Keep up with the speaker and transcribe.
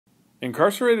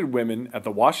Incarcerated women at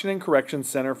the Washington Corrections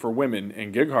Center for Women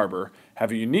in Gig Harbor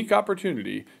have a unique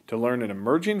opportunity to learn an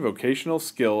emerging vocational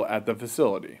skill at the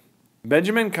facility.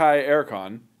 Benjamin Kai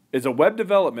Erkan is a web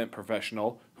development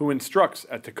professional who instructs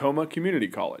at Tacoma Community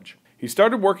College. He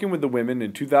started working with the women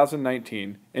in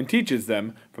 2019 and teaches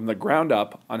them from the ground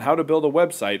up on how to build a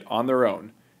website on their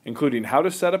own, including how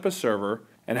to set up a server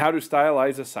and how to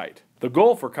stylize a site. The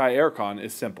goal for Kai Erkan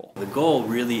is simple. The goal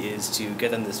really is to get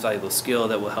them this valuable skill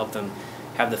that will help them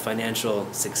have the financial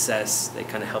success that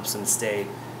kind of helps them stay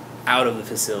out of the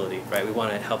facility, right? We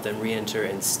want to help them re-enter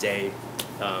and stay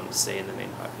in the main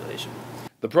population.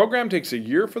 The program takes a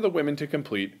year for the women to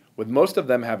complete, with most of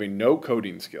them having no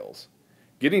coding skills.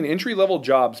 Getting entry-level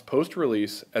jobs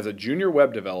post-release as a junior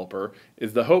web developer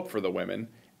is the hope for the women,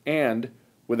 and,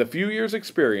 with a few years'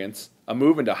 experience, a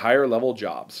move into higher-level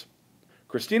jobs.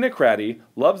 Christina Cratty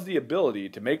loves the ability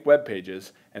to make web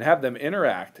pages and have them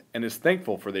interact and is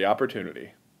thankful for the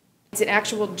opportunity. It's an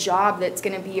actual job that's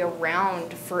going to be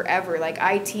around forever. Like,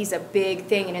 IT is a big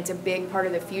thing and it's a big part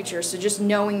of the future. So just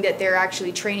knowing that they're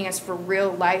actually training us for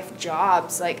real life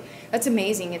jobs, like, that's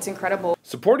amazing. It's incredible.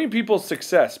 Supporting people's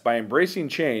success by embracing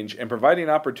change and providing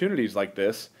opportunities like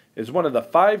this is one of the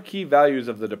 5 key values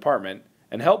of the department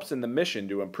and helps in the mission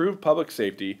to improve public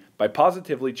safety by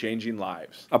positively changing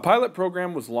lives. A pilot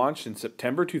program was launched in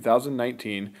September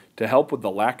 2019 to help with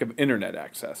the lack of internet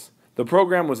access. The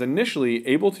program was initially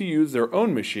able to use their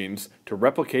own machines to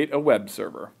replicate a web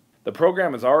server. The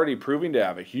program is already proving to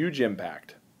have a huge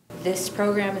impact. This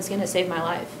program is going to save my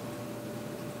life.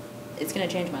 It's going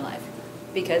to change my life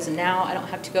because now I don't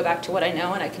have to go back to what I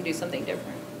know and I can do something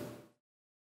different.